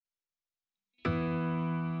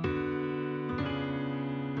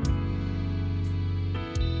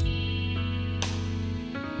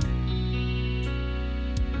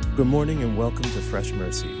Good morning and welcome to Fresh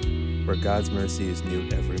Mercy, where God's mercy is new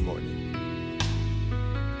every morning.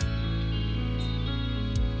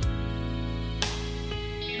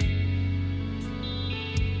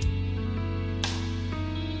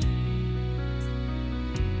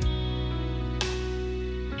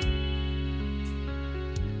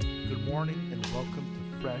 Good morning and welcome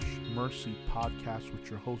to Fresh Mercy Podcast with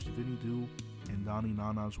your hosts Vinny Do and Donnie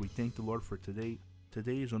Nanas. We thank the Lord for today.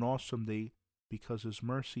 Today is an awesome day because His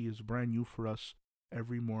mercy is brand new for us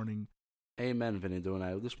every morning. Amen, Vinny. And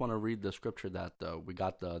I just want to read the scripture that we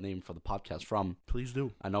got the name for the podcast from. Please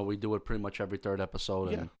do. I know we do it pretty much every third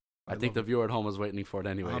episode, and I think the it. viewer at home is waiting for it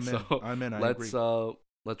anyway. Amen. So Amen. I let's agree.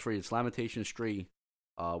 let's read. It's Lamentations 3.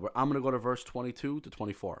 Where I'm going to go to verse 22 to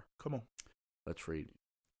 24. Come on. Let's read.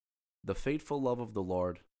 The faithful love of the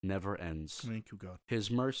Lord never ends. Thank you, God. His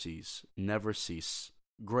mercies never cease.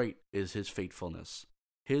 Great is His faithfulness.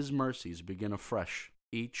 His mercies begin afresh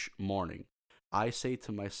each morning. I say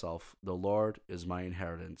to myself, the Lord is my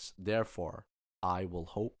inheritance. Therefore, I will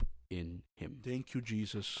hope in Him. Thank you,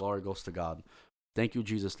 Jesus. Glory goes to God. Thank you,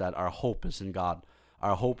 Jesus, that our hope is in God.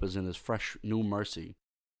 Our hope is in His fresh new mercy.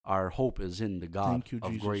 Our hope is in the God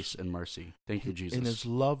of grace and mercy. Thank you, Jesus. And His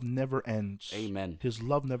love never ends. Amen. His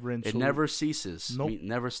love never ends. It never ceases. Nope.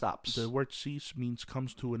 Never stops. The word cease means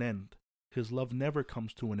comes to an end. His love never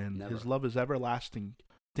comes to an end. Never. His love is everlasting.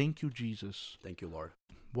 Thank you, Jesus. Thank you, Lord.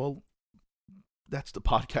 Well, that's the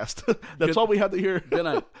podcast. That's all we had to hear. Good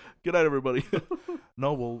night. Good night, everybody.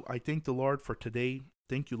 No, well, I thank the Lord for today.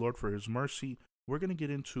 Thank you, Lord, for His mercy. We're going to get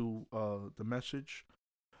into the message.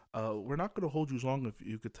 We're not going to hold you as long. If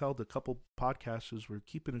you could tell, the couple podcasts we're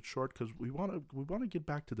keeping it short because we want to get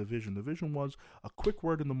back to the vision. The vision was a quick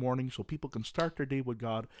word in the morning so people can start their day with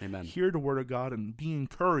God, Amen. hear the word of God, and be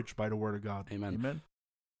encouraged by the word of God. Amen. Amen.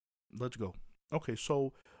 Let's go. Okay,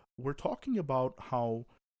 so we're talking about how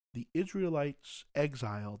the Israelites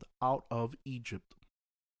exiled out of Egypt.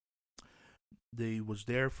 They was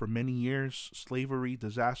there for many years, slavery,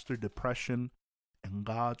 disaster, depression, and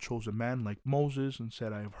God chose a man like Moses and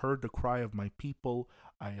said, I have heard the cry of my people.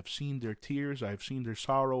 I have seen their tears. I have seen their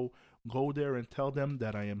sorrow. Go there and tell them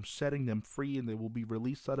that I am setting them free and they will be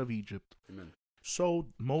released out of Egypt. Amen.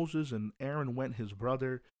 So Moses and Aaron went, his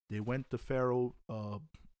brother. They went to Pharaoh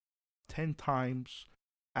 10 times,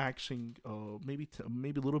 asking, maybe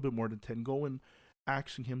a little bit more than 10, going,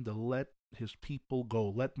 asking him to let his people go,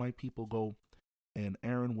 let my people go. And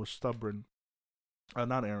Aaron was stubborn.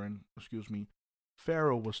 Not Aaron, excuse me.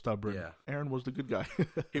 Pharaoh was stubborn. Yeah. Aaron was the good guy.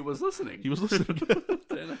 He was listening. He was listening.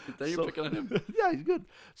 Then you're picking on him. Yeah, he's good.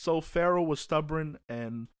 So Pharaoh was stubborn,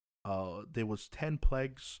 and there was 10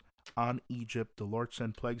 plagues on Egypt. The Lord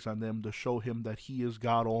sent plagues on them to show him that He is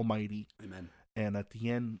God Almighty. Amen. And at the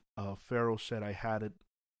end, Pharaoh said, I had it.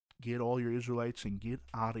 Get all your Israelites and get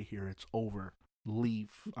out of here. It's over.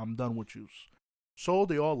 Leave. I'm done with you. So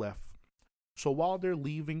they all left. So while they're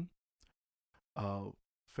leaving,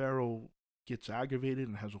 Pharaoh gets aggravated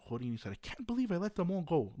and has a hoodie. And he said, I can't believe I let them all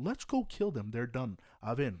go. Let's go kill them. They're done.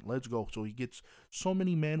 Avin, let's go. So he gets so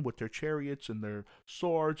many men with their chariots and their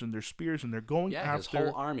swords and their spears, and they're going after. His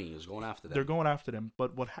whole army is going after them. They're going after them.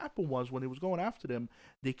 But what happened was, when he was going after them,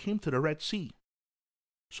 they came to the Red Sea.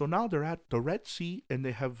 So now they're at the Red Sea, and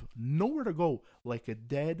they have nowhere to go, like a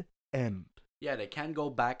dead end. Yeah, they can go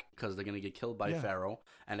back because they're going to get killed by Pharaoh,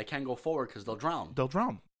 and they can go forward because they'll drown. They'll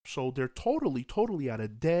drown. So they're totally at a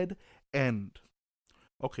dead end.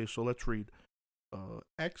 Okay, so let's read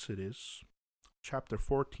Exodus chapter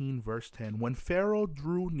 14, verse 10. When Pharaoh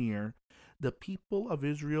drew near, the people of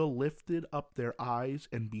Israel lifted up their eyes,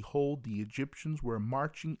 and behold, the Egyptians were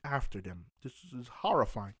marching after them. This is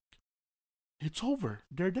horrifying. It's over.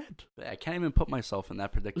 They're dead. I can't even put myself in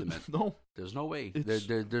that predicament. No. There's no way.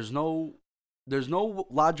 There's no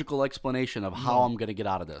logical explanation of how I'm going to get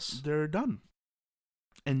out of this. They're done.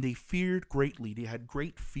 And they feared greatly. They had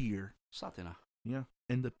great fear. Satina. Yeah.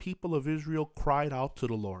 And the people of Israel cried out to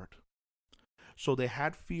the Lord. So they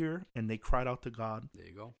had fear, and they cried out to God. There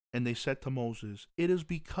you go. And they said to Moses, it is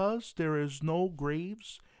because there is no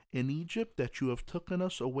graves in Egypt that you have taken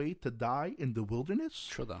us away to die in the wilderness?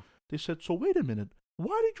 Sure. They said, so wait a minute.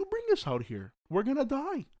 Why did you bring us out here? We're going to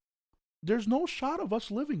die. There's no shot of us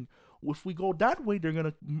living. If we go that way, they're going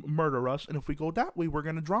to murder us. And if we go that way, we're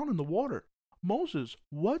going to drown in the water. Moses,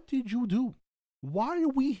 what did you do? Why are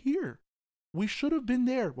we here? We should have been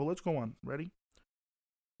there. Well, let's go on. Ready?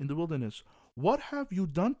 In the wilderness. What have you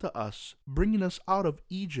done to us, bringing us out of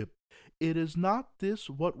Egypt? It is not this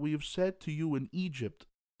what we have said to you in Egypt.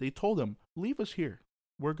 They told him, leave us here.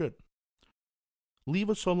 We're good.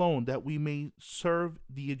 Leave us alone that we may serve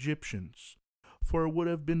the Egyptians. for it would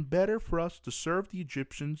have been better for us to serve the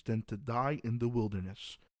Egyptians than to die in the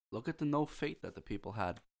wilderness. Look at the no faith that the people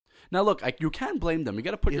had. Now, look, you can't blame them. You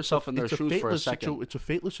got to put yourself in their shoes for a second. It's a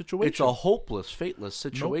fateless situation. It's a hopeless, fateless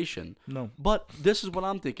situation. No. But this is what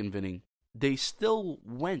I'm thinking, Vinny. They still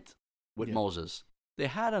went with Moses. They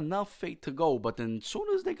had enough faith to go, but then as soon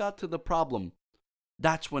as they got to the problem,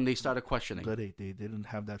 that's when they started questioning. They didn't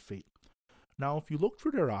have that faith. Now, if you look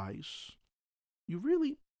through their eyes, you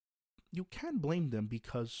can't blame them,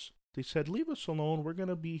 because they said, leave us alone. We're going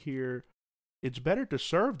to be here. It's better to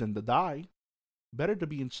serve than to die. Better to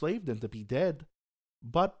be enslaved than to be dead.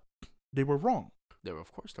 But they were wrong.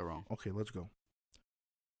 Of course they're wrong. Okay, let's go.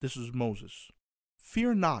 This is Moses.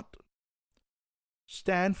 Fear not.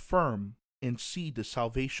 Stand firm and see the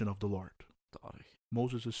salvation of the Lord.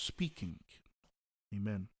 Moses is speaking.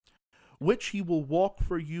 Amen. Which he will work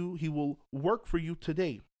for you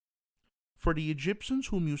today. For the Egyptians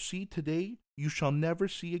whom you see today, you shall never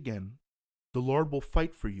see again. The Lord will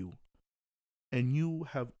fight for you. And you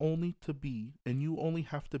only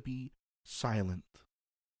have to be silent.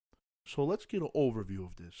 So let's get an overview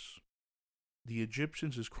of this. The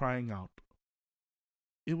Egyptians is crying out.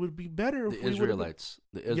 It would be better if the Israelites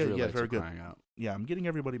are crying out. Yeah, I'm getting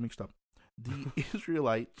everybody mixed up. The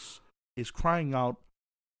Israelites is crying out,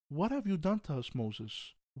 what have you done to us,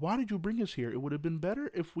 Moses? Why did you bring us here? It would have been better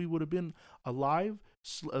if we would have been alive,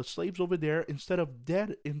 slaves over there, instead of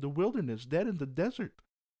dead in the wilderness, dead in the desert.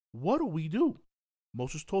 What do we do?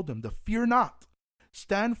 Moses told them to fear not.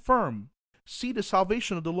 Stand firm. See the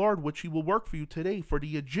salvation of the Lord, which he will work for you today. For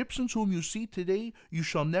the Egyptians whom you see today, you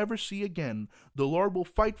shall never see again. The Lord will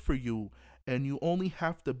fight for you, and you only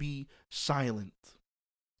have to be silent.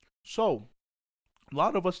 So, a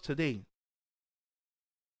lot of us today,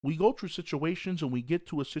 we go through situations and we get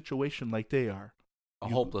to a situation like they are. A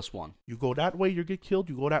hopeless one. You go that way, you get killed.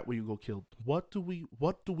 You go that way, you go killed. What do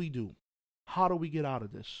we do? How do we get out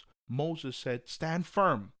of this? Moses said, stand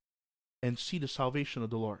firm and see the salvation of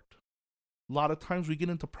the Lord. A lot of times we get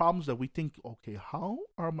into problems that we think, okay, how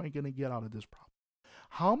am I going to get out of this problem?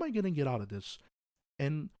 How am I going to get out of this?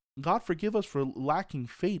 And God forgive us for lacking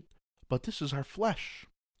faith, but this is our flesh.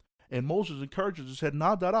 And Moses encourages us and said,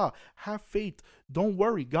 nah, have faith. Don't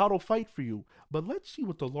worry. God will fight for you. But let's see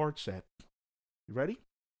what the Lord said. You ready?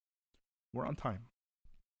 We're on time.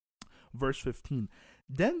 Verse 15.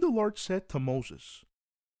 Then the Lord said to Moses,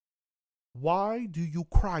 why do you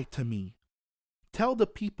cry to me? Tell the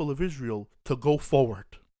people of Israel to go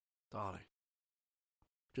forward.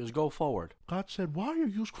 Just go forward. God said, why are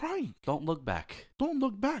you crying? Don't look back. Don't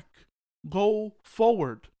look back. Go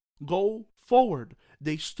forward. Go forward.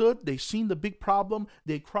 They stood, they seen the big problem,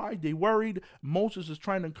 they cried, they worried. Moses is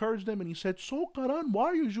trying to encourage them, and he said, so Karan, why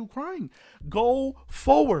are you crying? Go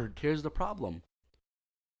forward. Here's the problem.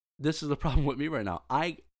 This is the problem with me right now.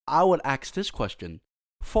 I would ask this question.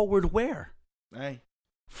 Forward where? Hey.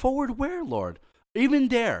 Forward where, Lord? Even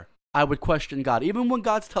there, I would question God. Even when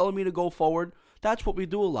God's telling me to go forward, that's what we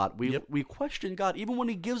do a lot. We question God, even when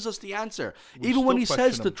he gives us the answer. Even when he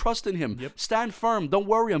says to trust in him. Stand firm. Don't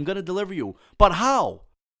worry, I'm going to deliver you. But how?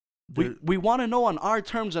 We want to know on our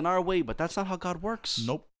terms and our way, but that's not how God works.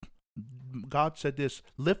 Nope. God said this,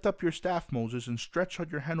 lift up your staff, Moses, and stretch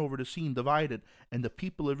out your hand over the sea and divide it, and the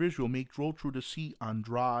people of Israel may go through the sea on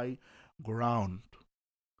dry ground.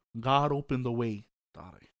 God opened the way.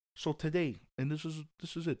 So today, and this is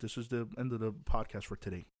it. This is the end of the podcast for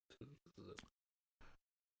today.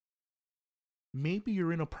 Maybe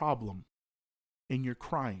you're in a problem and you're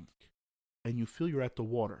crying and you feel you're at the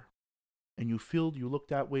water and you feel you look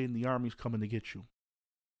that way and the army's coming to get you.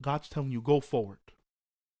 God's telling you, go forward.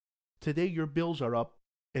 Today your bills are up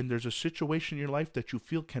and there's a situation in your life that you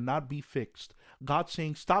feel cannot be fixed. God's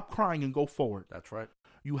saying, stop crying and go forward. That's right.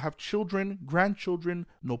 You have children, grandchildren,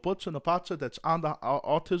 no putsa, no patsa that's on the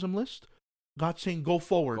autism list. God's saying, go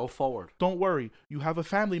forward. Go forward. Don't worry. You have a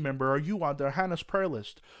family member or you on their Hannah's prayer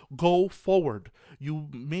list. Go forward.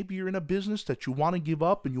 Maybe you're in a business that you want to give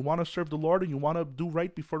up and you want to serve the Lord and you want to do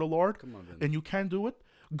right before the Lord. Come on, and you can't do it.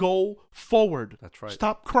 Go forward. That's right.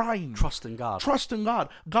 Stop crying. Trust in God. Trust in God.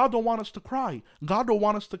 God don't want us to cry. God don't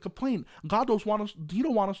want us to complain. He don't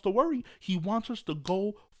want us to worry. He wants us to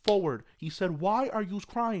go forward. He said, why are you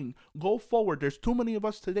crying? Go forward. There's too many of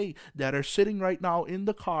us today that are sitting right now in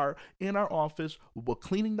the car, in our office, we're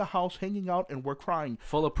cleaning the house, hanging out, and we're crying.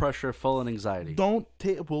 Full of pressure, full of anxiety.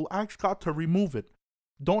 We'll ask God to remove it.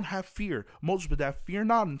 Don't have fear. Moses with that, fear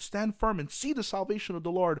not, and stand firm and see the salvation of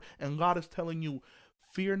the Lord. And God is telling you,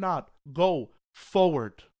 fear not, go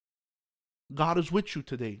forward. God is with you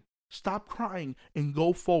today. Stop crying and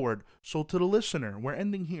go forward. So to the listener, we're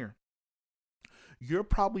ending here. You're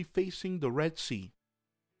probably facing the Red Sea.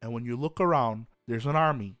 And when you look around, there's an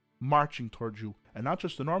army marching towards you. And not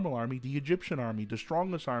just the normal army, the Egyptian army, the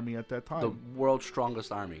strongest army at that time. The world's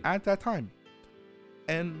strongest army. At that time.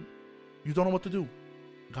 And you don't know what to do.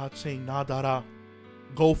 God's saying, Nadara,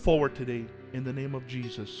 go forward today in the name of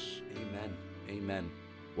Jesus. Amen. Amen.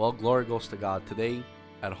 Well, glory goes to God. Today,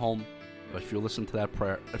 at home, if you listen to that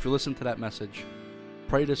prayer, if you listen to that message,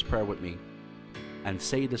 pray this prayer with me and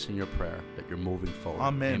say this in your prayer that you're moving forward.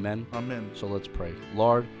 Amen. Amen. Amen. So let's pray.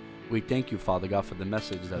 Lord, we thank you, Father God, for the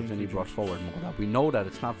message that Thank Vinny you, brought Jesus. forward, oh God. We know that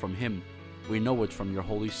it's not from him. We know it's from your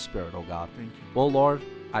Holy Spirit, oh God. Thank you. Well, Lord,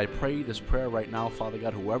 I pray this prayer right now, Father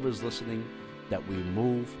God, whoever is listening, that we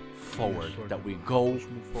move forward, Yes, Lord. that we go Let's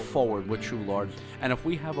move forward with you, Lord. And if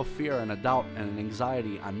we have a fear and a doubt and an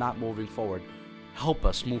anxiety on not moving forward, help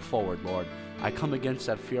us move forward, Lord. I come against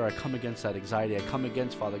that fear. I come against that anxiety. I come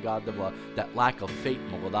against, Father God, that lack of faith,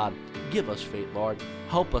 Mogadad. Give us faith, Lord.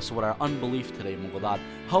 Help us with our unbelief today, Mogadad.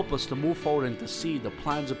 Help us to move forward and to see the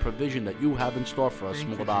plans of provision that you have in store for us, Thank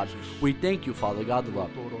you, Mogadad. Jesus. We thank you, Father God,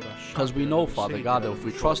 because we know, Father God, that if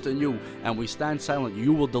we trust in you and we stand silent,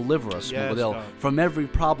 you will deliver us, Yes, Mogadil, God. from every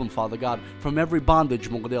problem, Father God, from every bondage,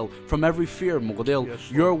 Mogadil, from every fear, Mogadil.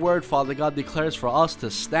 Yes, Your Lord. word, Father God, declares for us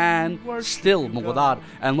to stand Worship still, you, Mogadad. God.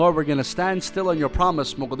 And Lord, we're going to stand still on your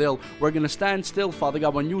promise, Mogadil. We're going to stand still, Father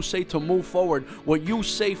God, when you say to move forward. What you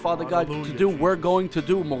say, Father God, to Hallelujah, do, we're Jesus. going to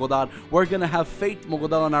do, Mogadad. We're going to have faith,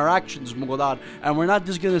 Mogadal, in our actions, Mogadad. And we're not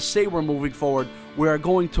just going to say we're moving forward. We are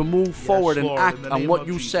going to move forward and Lord, act in the on name what of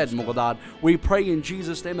you Jesus, said, God. Mogadad. We pray in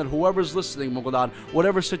Jesus' name that whoever's listening, Mogadad,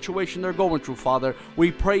 whatever situation they're going through, Father,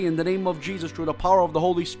 we pray in the name of Jesus through the power of the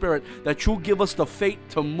Holy Spirit that you give us the faith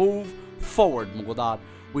to move forward, Mogadad.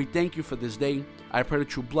 We thank you for this day. I pray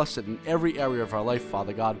that you bless it in every area of our life,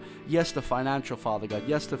 Father God. Yes, the financial, Father God.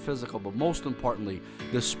 Yes, the physical, but most importantly,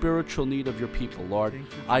 the spiritual need of your people, Lord. Thank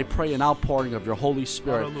you, I pray an outpouring of your Holy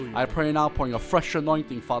Spirit. Hallelujah. I pray an outpouring, a fresh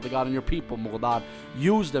anointing, Father God, on your people, Mogadad.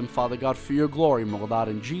 Use them, Father God, for your glory, Mogadad.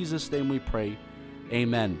 In Jesus' name we pray.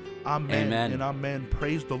 Amen. Amen. Amen. And amen.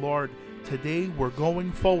 Praise the Lord. Today we're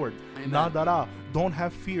going forward. Amen. Nadara. Don't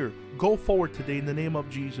have fear. Go forward today in the name of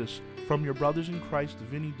Jesus. From your brothers in Christ,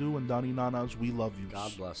 Vinny Du and Donnie Nanas, we love you.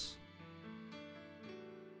 God bless.